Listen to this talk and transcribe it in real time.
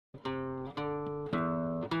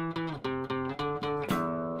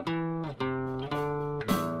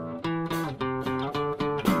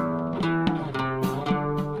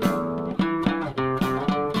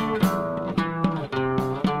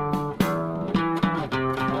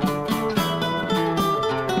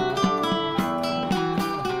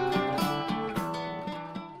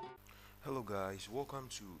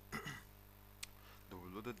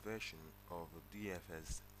version of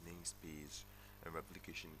DFS namespace and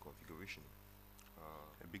replication configuration.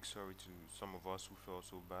 A big sorry to some of us who felt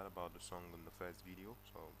so bad about the song in the first video,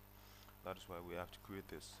 so that is why we have to create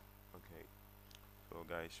this. Okay, so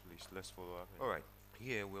guys, please let's follow up. Alright,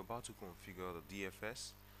 here we're about to configure the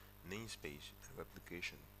DFS namespace and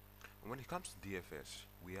replication. And when it comes to DFS,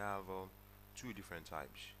 we have two different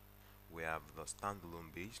types. We have the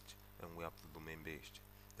standalone based and we have the domain based.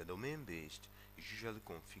 The domain based is usually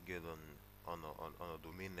configured on a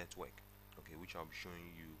domain network, okay, which I'll be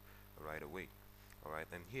showing you right away. Alright,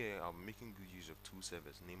 and here I'll be making good use of two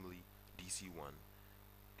servers, namely DC1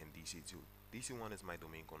 and DC2. DC1 is my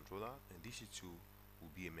domain controller and DC2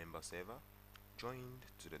 will be a member server joined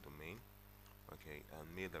to the domain, okay,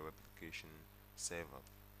 and made the replication server.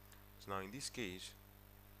 So now in this case,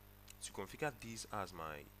 to configure this as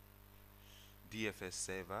my DFS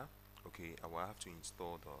server, okay, I will have to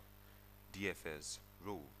install the DFS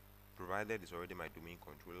role, provided it's already my domain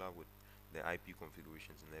controller with the IP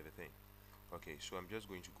configurations and everything. Okay, so I'm just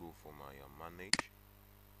going to go for my manage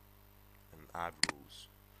and add roles.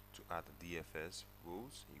 To add the DFS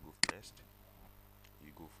roles, you go for nest,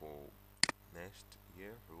 you go for nest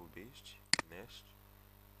here, role based nest,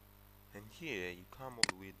 and here you come all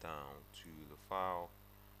the way down to the file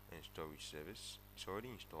and storage service. It's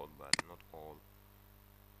already installed, but not all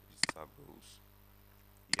its sub roles.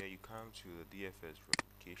 Here you come to the DFS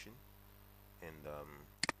replication and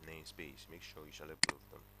namespace. Make sure you select both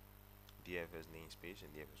of them, DFS namespace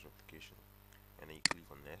and DFS replication, and then you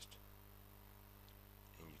click on nest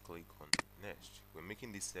and you click on nest. We're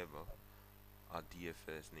making this server our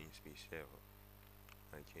DFS namespace server,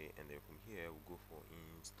 okay, and then from here we'll go for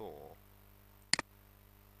install.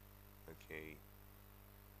 Okay,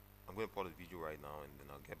 I'm going to pause the video right now and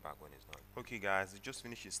then I'll get back when it's done. Okay guys, it just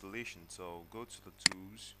finished installation, so go to the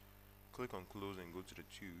tools, click on close and go to the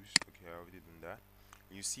tools. Okay, I already done that.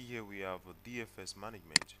 You see here we have a DFS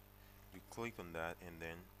management. You click on that and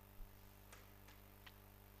then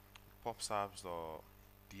it pops up the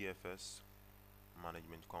DFS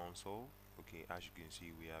management console. Okay, as you can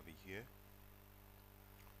see we have it here.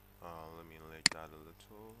 Let me enlarge that a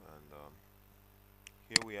little, and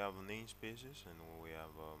here we have namespaces and we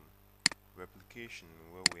have replication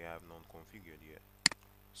where we have non-configured yet.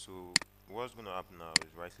 So what's going to happen now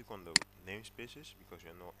is right click on the namespaces because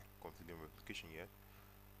you're not configuring replication yet.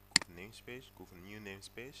 Go for namespace, go for new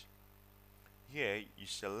namespace. Here you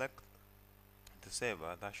select the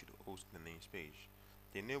server that should host the namespace.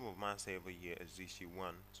 The name of my server here is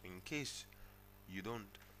DC1, so in case you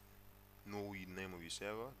don't know the name of your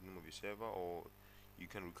server, or you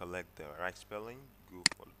can recollect the right spelling, you go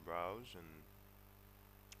for the browse and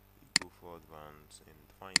you go for advanced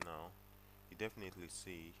and find now. You definitely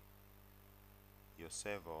see your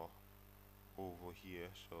server over here.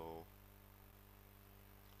 So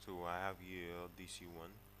I have here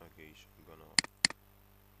DC1. Okay, so I'm gonna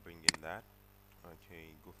bring in that.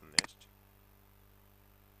 Okay, go for nest,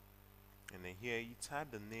 and then here you type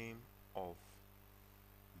the name of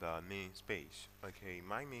the namespace. Okay,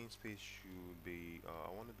 my namespace should be I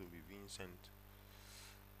want it to be Vincent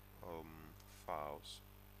files.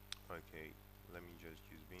 Okay, let me just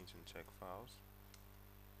use Vincent Tech files.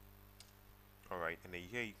 Alright, and then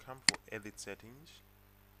here you come for edit settings.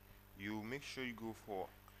 You make sure you go for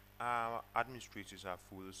administrators have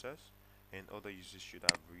full access and other users should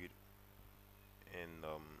have read and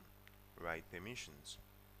write permissions.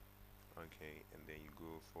 Okay, and then you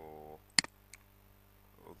go for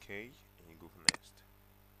okay and you go for next.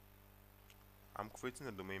 I'm creating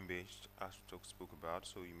a domain based as we spoke about,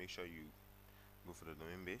 so you make sure you go for the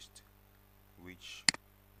domain based, which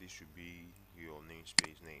this should be your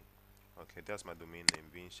namespace name. Okay, that's my domain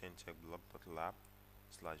name,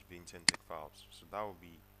 vincentechblog.lab/vincentechfiles. So that will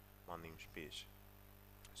be my namespace.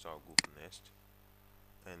 So I'll go for next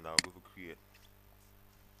and I'll go for create.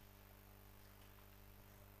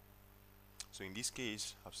 So in this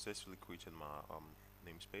case, I've successfully created my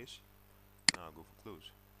namespace. Now I'll go for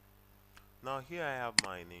close. Now here I have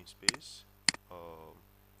my namespace,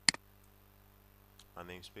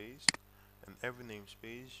 and every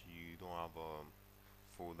namespace you don't have a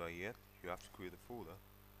folder yet. You have to create a folder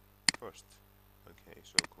first. Okay,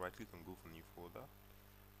 so right click and go for new folder.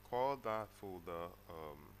 Call that folder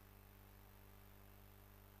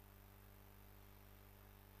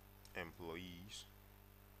employees.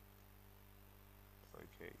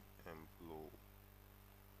 Okay,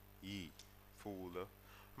 employee folder.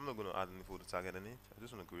 I'm not going to add any folder target in it. I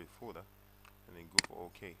just want to create a folder and then go for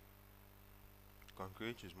OK. You can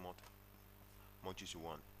create as much as you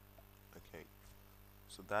want. Okay,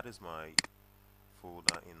 so that is my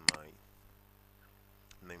folder in my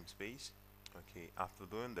namespace. Okay, after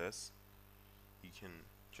doing this, you can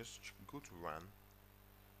just go to run,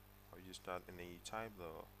 or you start and then you type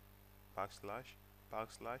the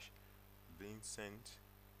backslash Vincent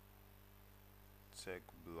tech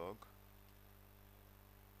blog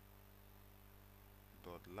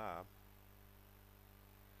dot lab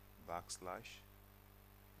backslash.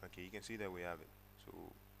 Okay, you can see that we have it. So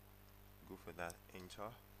go for that, enter.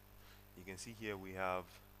 You can see here we have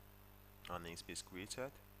our namespace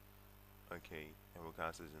created. Okay, and we can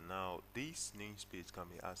access it. Now this namespace can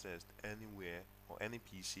be accessed anywhere or any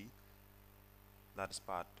PC that is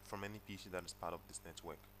part that is part of this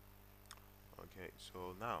network. Okay,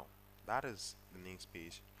 so now that is the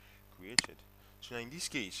namespace created. So now in this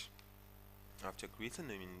case, after creating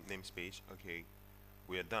the namespace, okay,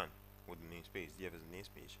 we are done with the namespace, DFS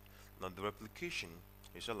namespace. Now the replication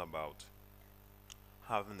is all about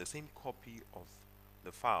having the same copy of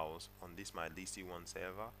the files on this my DC1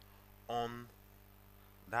 server on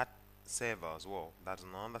that server as well. That's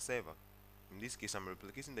another server. In this case, I'm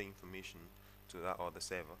replicating the information to that other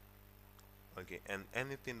server. Okay, and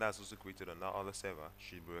anything that's also created on that other server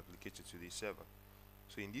should be replicated to this server.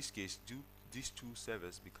 So in this case, these two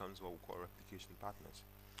servers becomes what we call replication partners.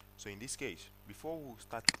 So in this case, before we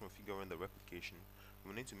start configuring the replication,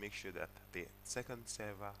 we need to make sure that the second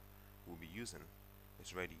server we'll be using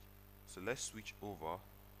is ready. So let's switch over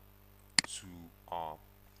to our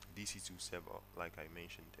DC2 server like I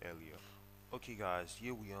mentioned earlier. Okay guys,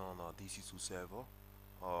 here we are on our DC2 server.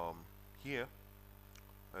 Here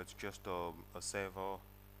it's just a server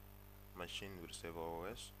machine with a server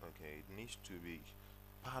OS. Okay, it needs to be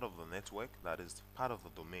part of the network, that is part of the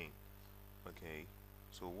domain. Okay,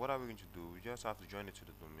 so what are we going to do? We just have to join it to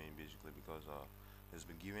the domain basically, because it's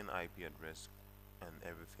been given IP address and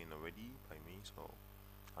everything already by me. So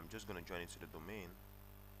I'm just going to join it to the domain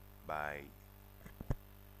by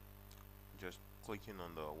just clicking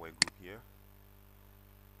on the web group here,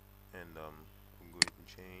 and I'm going to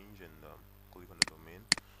change and click on the domain.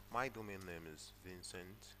 My domain name is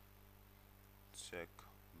Vincent tech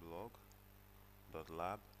blog dot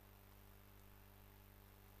lab.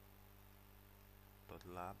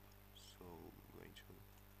 So I'm going to,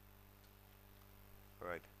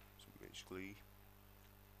 alright, so basically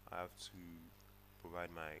I have to provide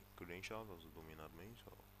my credentials as a domain admin,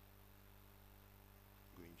 so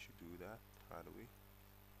I'm going to do that right away,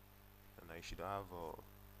 and I should have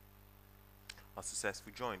a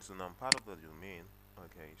successful join. So now I'm part of the domain.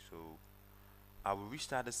 Okay, so I will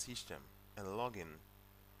restart the system and log in,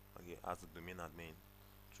 okay, as a domain admin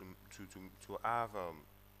to have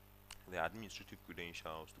the administrative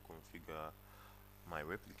credentials to configure my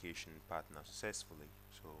replication partner successfully.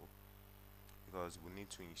 So because we need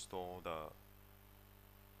to install the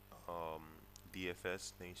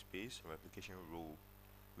DFS namespace replication rule,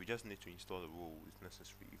 we just need to install the rule. It's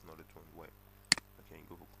necessary, if not it won't work. Okay,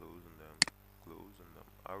 go for close and close, and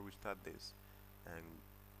I'll restart this and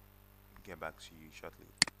get back to you shortly.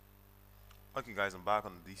 Okay guys, I'm back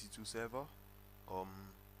on the DC2 server.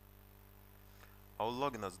 I'll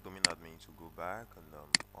log in as a domain admin to go back and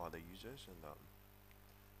other users, and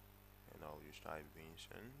I'll just type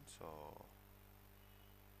Vincent, so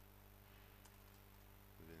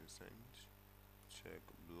Vincent check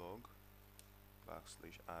blog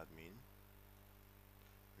backslash admin,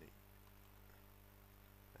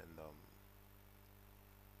 and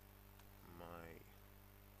my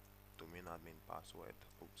domain admin password.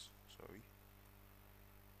 Oops, sorry.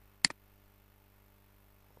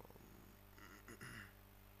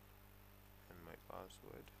 And my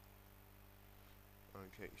password.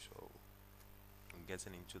 Okay, so I'm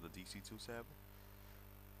getting into the DC2 server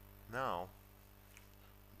now.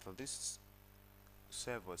 For this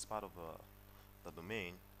server as part of the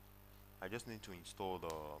domain, I just need to install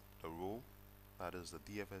the role, that is the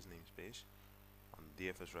DFS namespace and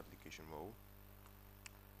DFS replication role,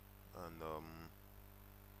 and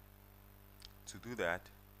to do that,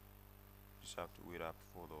 you just have to wait up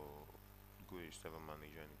for the go to server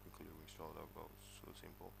manager and quickly install that. So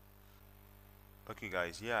simple. Okay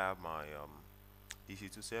guys, here I have my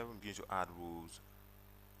DC2 server. I'm going to add rules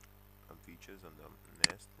and features and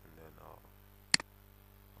nest, and then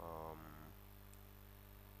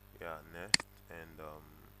yeah, nest and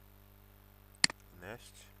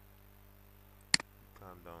nest.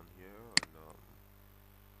 Come down here and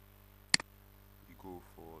you go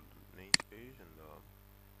for the namespace and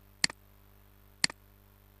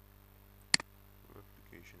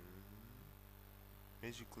replication.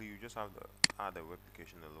 Basically, you just have to add the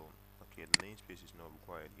replication alone. Okay, the namespace is not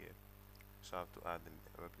required here. So I have to add the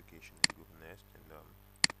replication. You go for nest and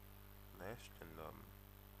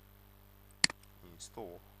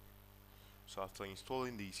install. So after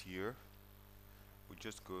installing these here, we're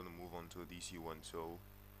just going to move on to DC1. So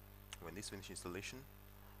when this finish installation,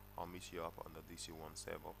 I'll meet you up on the DC1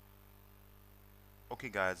 server. Okay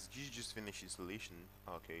guys, you just finished installation.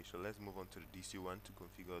 Okay, so let's move on to the DC1 to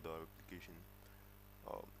configure the replication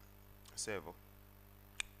um, server.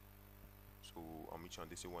 So I'll meet you on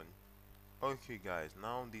DC1. Okay guys,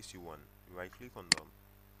 now on DC1, right click on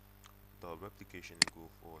the replication and go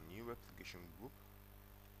for new replication group.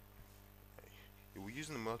 We're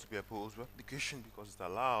using the multi-purpose replication because it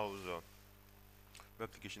allows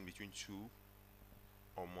replication between two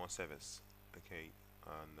or more servers. Okay,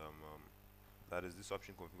 and that is, this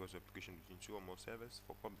option configures replication between two or more servers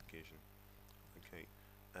for publication. Okay,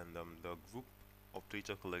 and the group of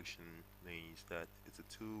data collection means that it's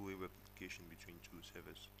a two-way replication between two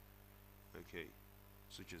servers. Okay,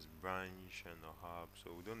 such as branch and a hub.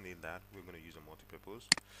 So we don't need that. We're going to use a multi-purpose.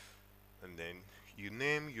 And then you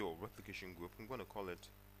name your replication group. I'm going to call it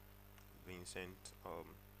Vincent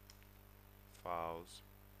files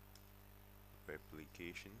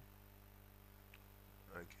replication.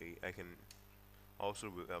 Okay, I can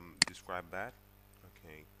also describe that.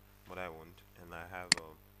 Okay, what I want, and I have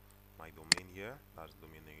my domain here. That's the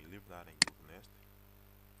domain name. You leave that and you go next.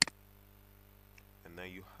 And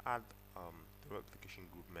then you add the replication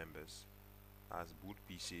group members as boot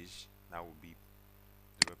pieces. That will be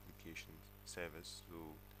the replication service. So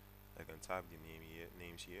I can type the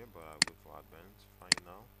names here, but I'll go for advanced. Fine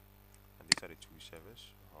now. And these are the two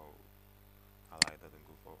servers. I'll highlight that and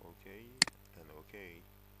go for OK and OK.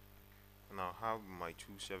 And I'll have my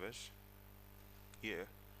two servers here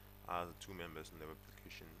as the two members in the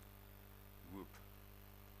replication group.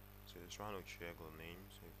 So just trying to check the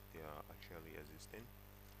names if they are actually existing.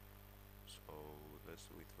 So let's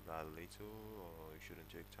wait for that later, or it shouldn't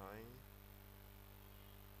take time.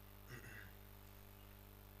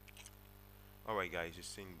 Alright guys, you've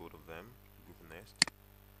seen both of them, group nest.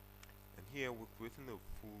 And here we're creating a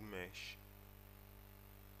full mesh,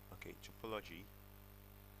 okay, topology.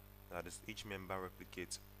 That is, each member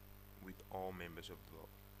replicates with all members of the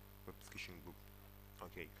replication group.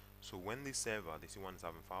 Okay, so when this server, DC1 is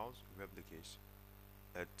having files, replicates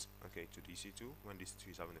at, okay, to DC2. When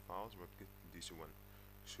DC2 is having the files, replicate to DC1.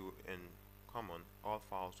 So in common, all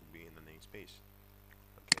files will be in the namespace.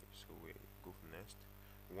 Okay, so we go for next.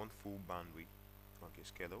 One full bandwidth, okay,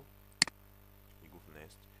 schedule. You go for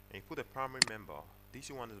next, and you put a primary member.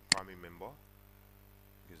 DC1 is a primary member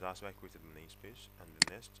because that's why I created the namespace. And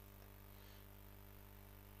the next,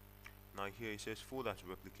 now here it says folder to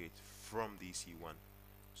replicate from DC1.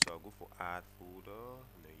 So I'll go for add folder,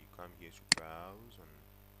 and then you come here to browse, and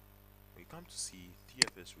when you come to see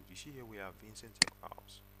DFS root, you see here we have Vincent Tech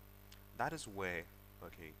files. That is where,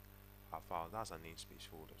 okay, our file, that's our namespace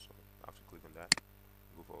folder. So I have to click on that,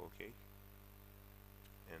 go for OK,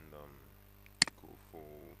 and go for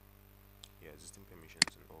existing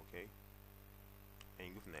permissions and OK, and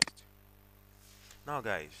you go for next. Now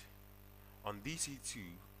guys, on DC2,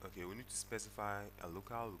 okay, we need to specify a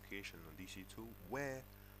local location on DC2 where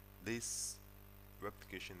this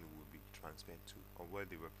replication will be transferred to, or where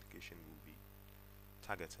the replication will be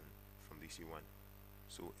targeting from DC1.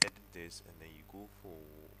 So edit this, and then you go for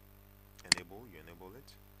enable, you enable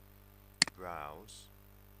it, browse.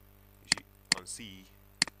 You see on C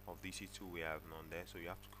of DC2 we have none there, so you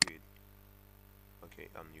have to create, okay,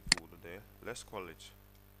 a new folder there. Let's call it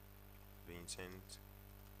Vincent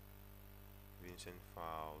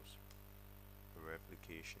files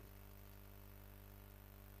replication.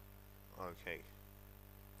 Okay,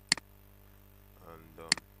 and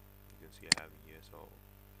you can see I have it here, so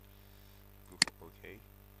go for OK,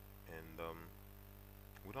 and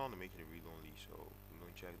we don't want to make it read only, so I'm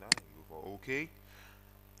going to check that and go for OK,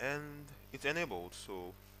 and it's enabled.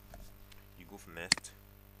 So you go for next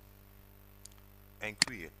and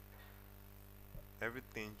create.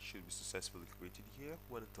 Everything should be successfully created here.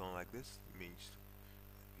 When it's done like this, it means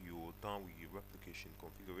you're done with your replication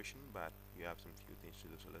configuration, but you have some few things to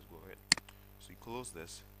do. So let's go ahead. So you close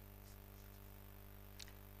this,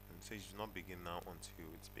 and it says not begin now until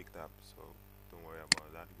it's picked up. So don't worry about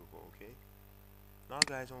that. Go for OK. Now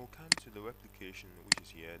guys, when we come to the replication, which is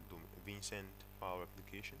here, Vincent file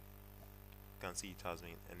replication, you can see it has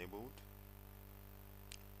been enabled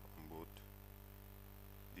on both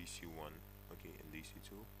DC1, okay, and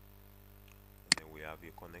DC2. And then we have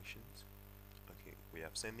your connections. Okay, we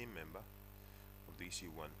have sending member of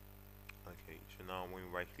DC1. Okay, so now when we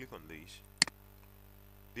right click on these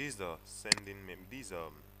is the sending member, these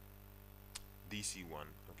DC1,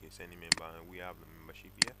 okay, sending member, and we have the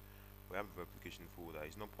membership here. We have the replication folder.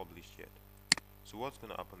 It's not published yet. So what's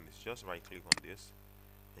gonna happen is just right click on this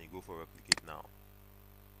and you go for replicate now.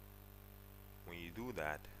 When you do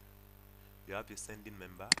that, you have a sending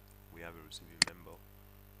member, we have a receiving member.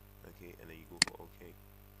 Okay, and then you go for OK.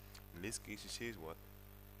 In this case, it says what?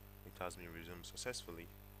 It has been resumed successfully.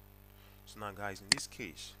 So now guys, in this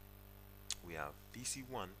case, we have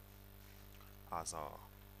DC1 as our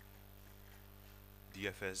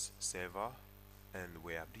DFS server, and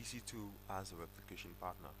we have DC2 as a replication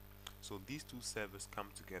partner. So these two servers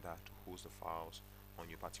come together to host the files on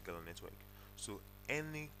your particular network. So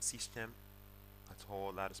any system at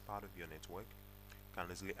all that is part of your network can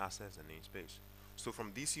easily access the namespace. So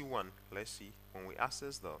from DC1, let's see, when we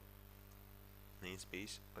access the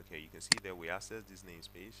namespace, okay, you can see that we access this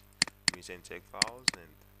namespace, we send check files,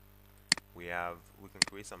 and we can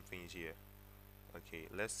create some things here. Okay,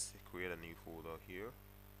 let's create a new folder here.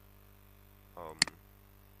 Okay,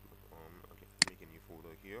 let's make a new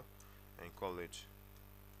folder here and call it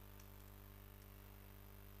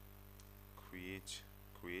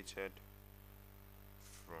created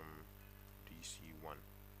from DC1.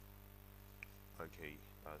 Okay,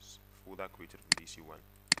 that's folder created from DC1.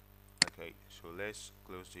 Okay, so let's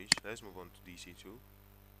close this. Let's move on to DC2.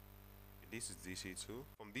 This is DC2.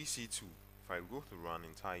 From DC2, if I go to run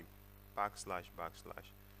and type //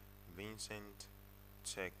 Vincent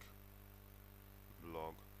Tech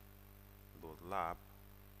blog .lab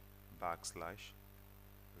 /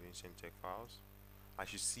 Vincent Tech files, I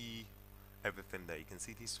should see everything there. You can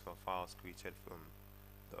see these files created from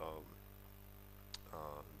the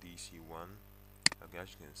DC1. Okay, as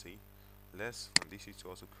you can see, let's from DC2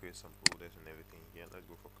 also create some folders and everything here. Let's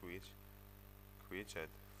go for created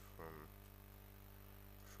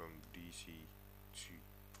from DC2.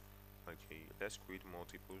 Okay, let's create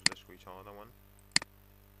multiples. Let's create another one.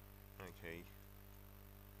 Okay,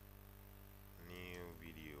 new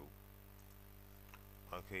video.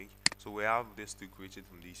 Okay, so we have this two created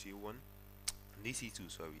from DC1, DC2,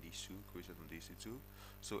 sorry, these two created from DC2.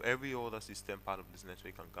 So every other system part of this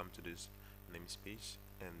network can come to this namespace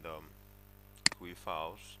and create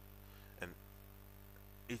files, and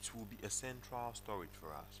it will be a central storage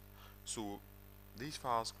for us. So these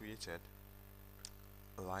files created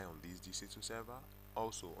lie on this DC2 server,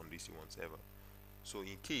 also on DC1 server. So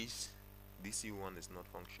in case DC1 is not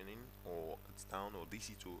functioning, or it's down, or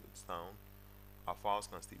DC2 it's down, our files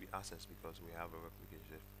can still be accessed because we have a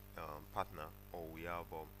replication partner, or we have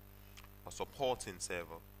a supporting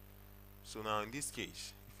server. So now in this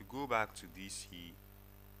case, if you go back to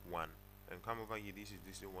DC1 and come over here, this is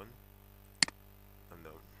DC1, and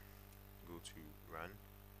go to run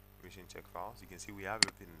recent check files, you can see we have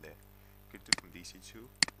everything there. Click from DC2,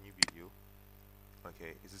 new video.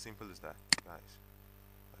 Okay, it's as simple as that, guys.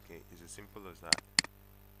 Okay, it's as simple as that.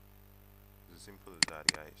 It's as simple as that,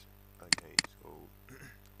 guys. Okay, so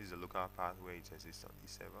this is a local path where it exists on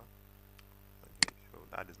this server. Okay, so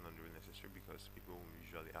that is not really necessary because people will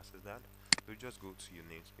usually access that. So just go to your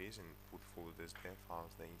namespace and put folders there,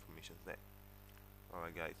 files there, information there.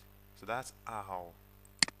 Alright, guys. So that's how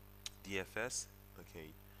DFS,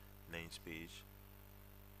 okay, namespace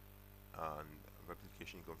and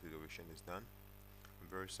replication configuration is done. I'm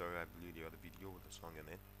very sorry, I believe the other video with the song in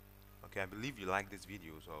it. Okay, I believe you like this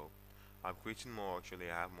video, so I'm creating more.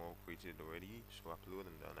 Actually, I have more created already, so upload,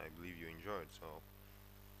 and then I believe you enjoyed. So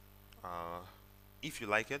if you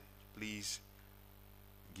like it, please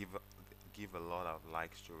give a lot of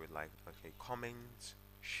likes to it, like, okay, comment,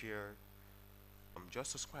 share,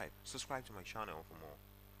 just subscribe to my channel for more.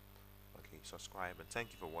 Okay, subscribe, and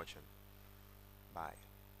thank you for watching. Bye.